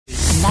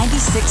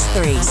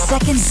96.3.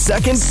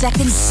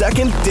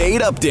 Second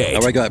date update.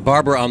 All right, got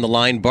Barbara on the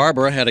line.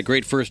 Barbara had a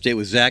great first date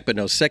with Zach, but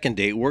no second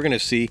date. We're going to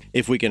see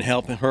if we can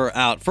help her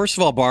out. First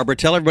of all, Barbara,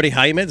 tell everybody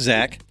how you met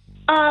Zach.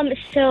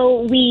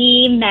 So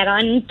we met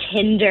on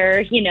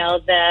Tinder,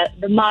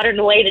 the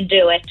modern way to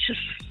do it.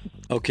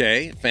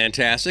 Okay,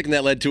 fantastic. And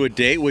that led to a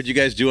date. What'd you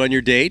guys do on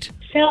your date?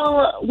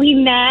 So we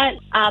met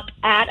up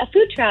at a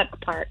food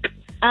truck park.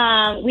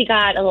 We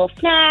got a little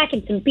snack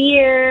and some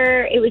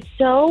beer. It was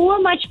so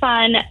much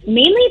fun,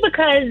 mainly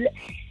because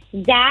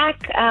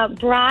Zach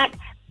brought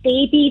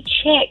baby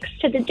chicks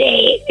to the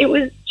date. It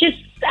was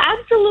just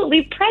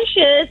absolutely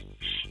precious.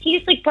 He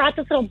just brought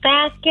this little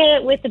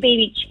basket with the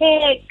baby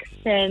chicks,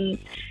 and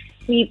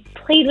we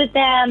played with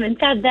them and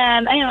fed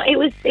them. I know it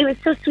was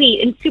so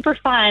sweet and super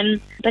fun.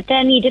 But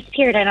then he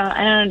disappeared. I don't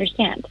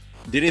understand.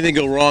 Did anything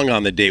go wrong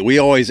on the date? We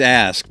always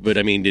ask, but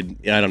I mean,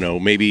 I don't know,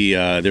 maybe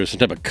there was some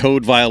type of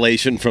code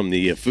violation from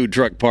the food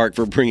truck park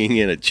for bringing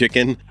in a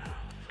chicken?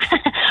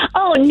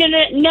 Oh,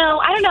 no.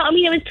 I don't know. I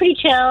mean, it was pretty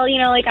chill,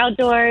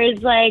 outdoors,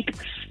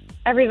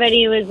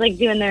 everybody was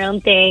doing their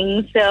own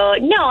thing. So,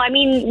 no, I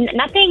mean,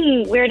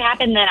 nothing weird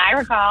happened that I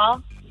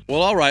recall.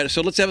 Well, all right.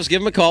 So let's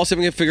give him a call, see if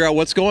we can figure out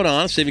what's going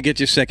on, see if we can get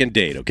you a second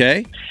date,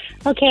 okay?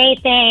 Okay,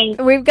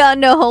 thanks. We've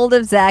gotten a hold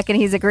of Zach, and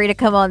he's agreed to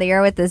come on the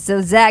air with us.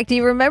 So, Zach, do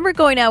you remember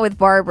going out with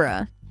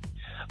Barbara?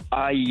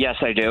 Yes,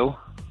 I do.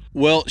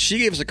 Well, she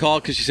gave us a call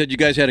because she said you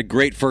guys had a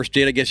great first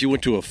date. I guess you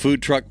went to a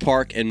food truck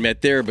park and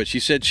met there, but she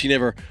said she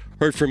never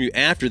heard from you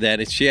after that,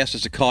 and she asked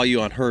us to call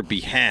you on her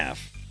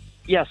behalf.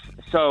 Yes,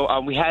 so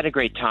we had a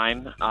great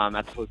time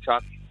at the food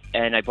truck,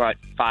 and I brought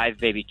 5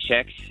 baby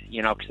chicks,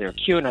 because they were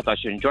cute, and I thought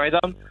she'd enjoy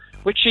them,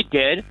 which she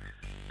did.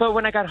 But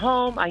when I got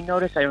home, I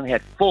noticed I only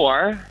had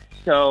 4,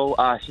 so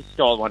she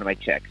stole one of my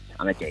chicks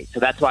on a date. So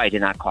that's why I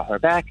did not call her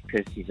back,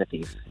 because she's a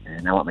thief,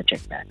 and I want my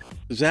chick back.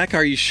 Zach,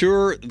 are you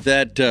sure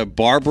that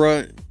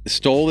Barbara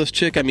stole this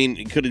chick? I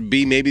mean, could it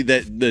be maybe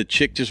that the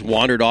chick just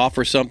wandered off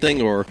or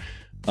something, or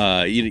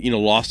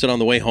lost it on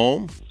the way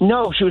home?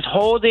 No, she was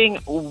holding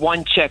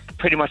one chick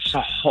pretty much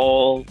the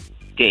whole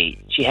date.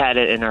 She had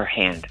it in her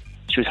hand.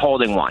 She was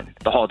holding one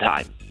the whole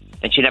time,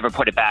 and she never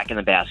put it back in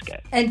the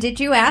basket. And did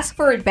you ask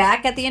for it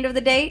back at the end of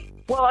the date?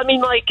 Well, I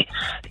mean,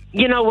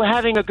 we're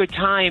having a good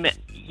time.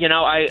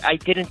 I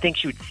didn't think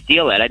she would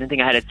steal it. I didn't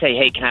think I had to say,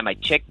 hey, can I have my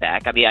chick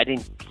back? I mean, I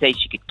didn't say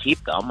she could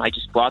keep them. I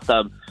just brought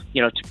them,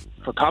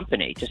 for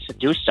company, just to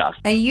do stuff.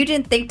 And you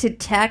didn't think to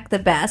check the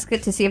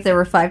basket to see if there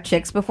were 5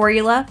 chicks before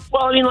you left?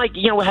 Well, I mean,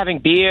 we're having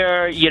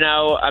beer,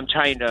 I'm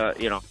trying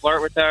to,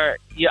 flirt with her.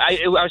 I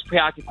was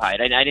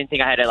preoccupied. I didn't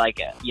think I had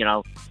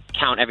to,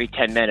 count every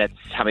 10 minutes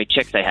how many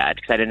chicks I had,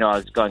 because I didn't know I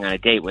was going on a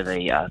date with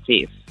a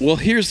thief. Well,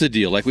 here's the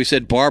deal. Like we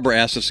said, Barbara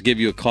asked us to give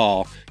you a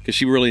call because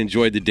she really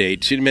enjoyed the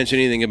date. She didn't mention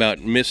anything about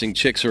missing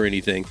chicks or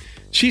anything.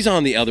 She's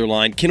on the other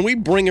line. Can we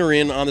bring her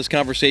in on this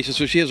conversation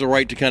so she has a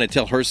right to kind of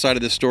tell her side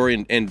of the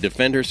story and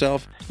defend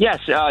herself? Yes,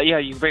 you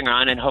can bring her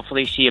on, and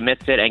hopefully she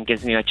admits it and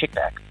gives me my chick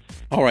back.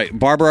 All right.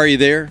 Barbara, are you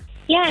there?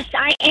 Yes,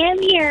 I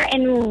am here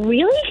and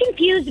really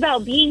confused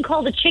about being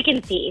called a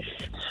chicken thief.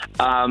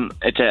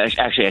 It's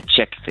actually a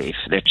chick thief.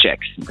 They're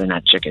chicks. They're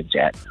not chickens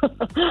yet.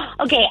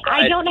 Okay,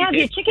 I don't have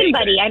your chicken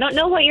buddy. I don't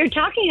know what you're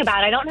talking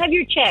about. I don't have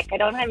your chick.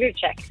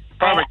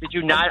 Barbara, did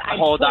you not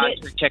hold on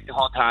to the chick the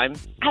whole time?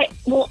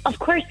 Well, of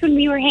course, when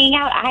we were hanging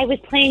out, I was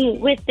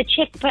playing with the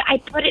chick, but I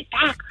put it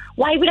back.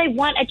 Why would I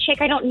want a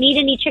chick? I don't need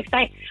any chicks.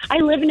 I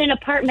live in an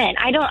apartment.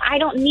 I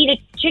don't need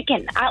a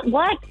chicken.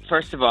 What?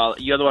 First of all,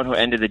 you're the one who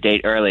ended the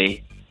date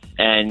early.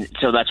 And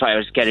so that's why I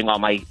was getting all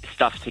my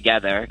stuff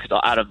together, because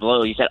out of the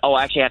blue, you said, oh,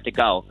 I actually have to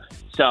go.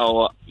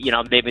 So,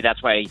 maybe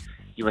that's why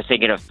you were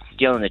thinking of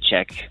stealing the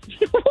chick.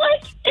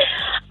 What?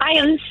 I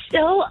am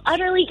so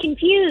utterly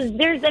confused.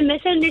 There's a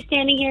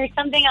misunderstanding here.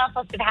 Something else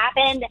must have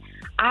happened.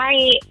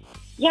 I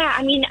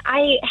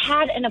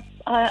had an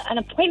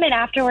appointment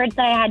afterwards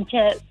that I had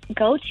to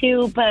go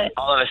to, but...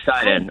 All of a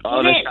sudden,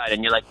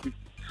 you're like...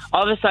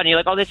 All of a sudden, you're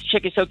like, oh, this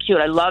chick is so cute.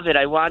 I love it.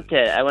 I want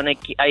it. I want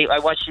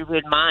you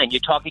in mine. You're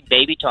talking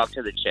baby talk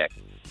to the chick.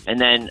 And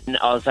then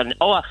all of a sudden,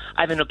 oh, I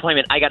have an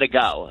appointment. I got to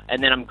go.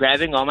 And then I'm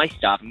grabbing all my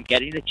stuff. I'm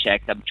getting the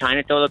chicks. I'm trying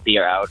to throw the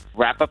beer out,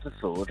 wrap up the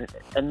food.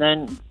 And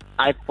then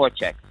I have 4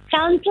 chicks.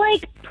 Sounds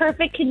like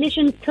perfect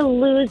conditions to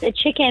lose a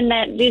chicken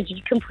that is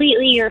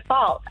completely your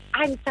fault.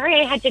 I'm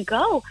sorry I had to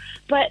go,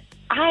 but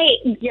I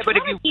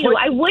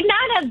would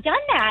not have done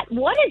that.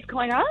 What is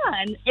going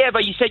on? Yeah,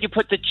 but you said you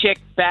put the chick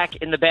back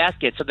in the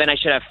basket, so then I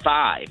should have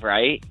 5,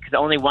 right? Because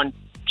only one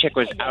chick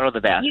was out of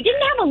the basket. You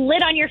didn't have a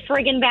lid on your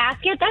friggin'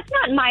 basket. That's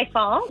not my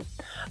fault.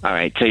 All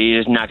right, so you're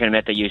just not going to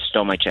admit that you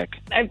stole my chick?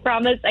 I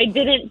promise I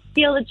didn't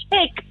steal the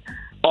chick.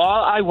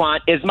 All I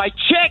want is my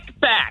chick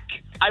back.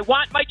 I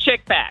want my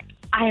chick back.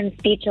 I am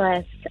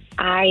speechless.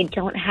 I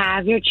don't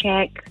have your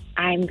chick.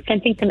 I'm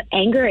sensing some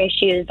anger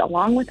issues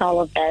along with all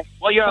of this.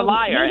 Well, you're a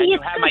liar, and you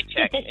have my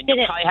chick, and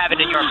you probably have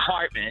it in your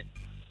apartment.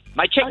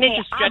 My chick needs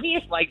to stretch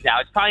its legs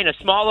out. It's probably in a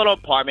small little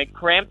apartment,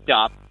 cramped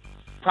up,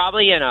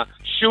 probably in a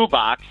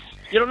shoebox.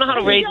 You don't know how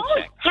to raise a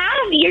chick.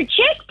 Have your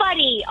chick,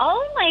 buddy.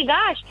 Oh, my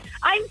gosh.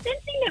 I'm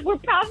sensing that we're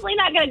probably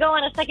not going to go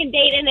on a second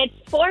date, and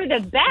it's for the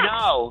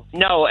best.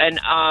 No, and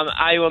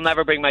I will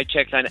never bring my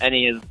chicks on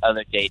any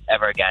other date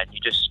ever again. You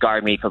just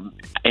scarred me from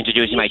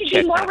introducing my You chicks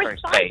should be more on the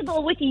first date.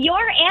 responsible with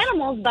your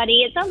animals,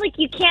 buddy. It sounds like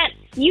you can't.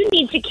 You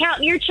need to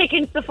count your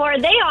chickens before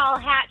they all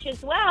hatch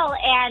as well,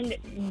 and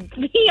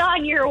be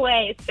on your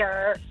way,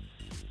 sir.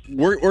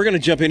 We're going to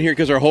jump in here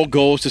because our whole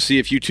goal is to see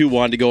if you two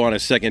wanted to go on a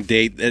second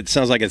date. It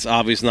sounds like it's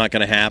obvious not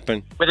going to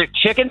happen. With a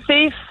chicken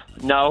thief?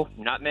 No,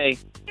 not me.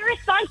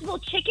 Irresponsible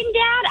chicken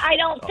dad? I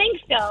don't think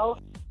so.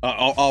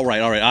 All right.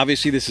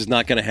 Obviously, this is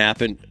not going to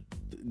happen.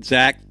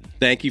 Zach,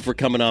 thank you for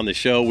coming on the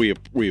show.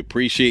 We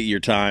appreciate your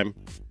time.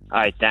 All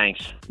right,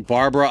 thanks.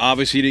 Barbara,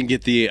 obviously you didn't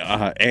get the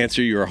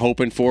answer you were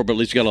hoping for, but at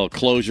least you got a little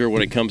closure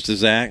when it comes to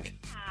Zach.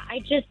 I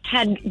just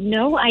had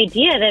no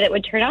idea that it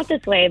would turn out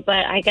this way,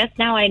 but I guess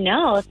now I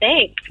know.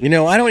 Thanks. You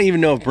know, I don't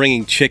even know if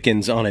bringing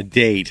chickens on a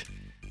date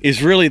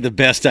is really the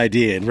best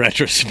idea in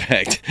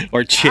retrospect,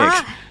 or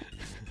chicks.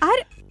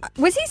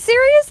 Was he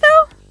serious,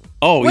 though?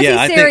 Oh, Was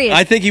yeah. he serious?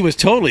 I think he was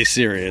totally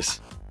serious.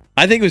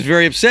 I think he was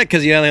very upset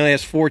because he only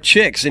has 4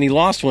 chicks, and he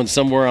lost one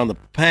somewhere on the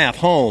path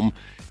home,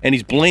 and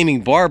he's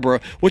blaming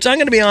Barbara, which I'm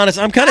going to be honest,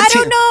 I'm kind of... I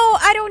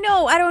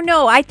don't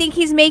know. I think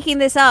he's making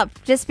this up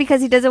just because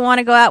he doesn't want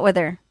to go out with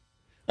her.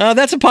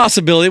 That's a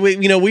possibility.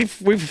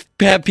 We've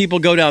had people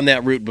go down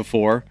that route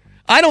before.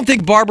 I don't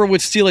think Barbara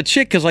would steal a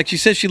chick because, like she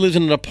says, she lives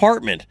in an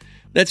apartment.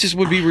 That just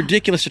would be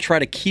ridiculous to try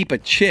to keep a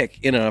chick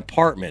in an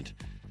apartment.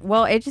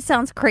 Well, it just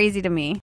sounds crazy to me.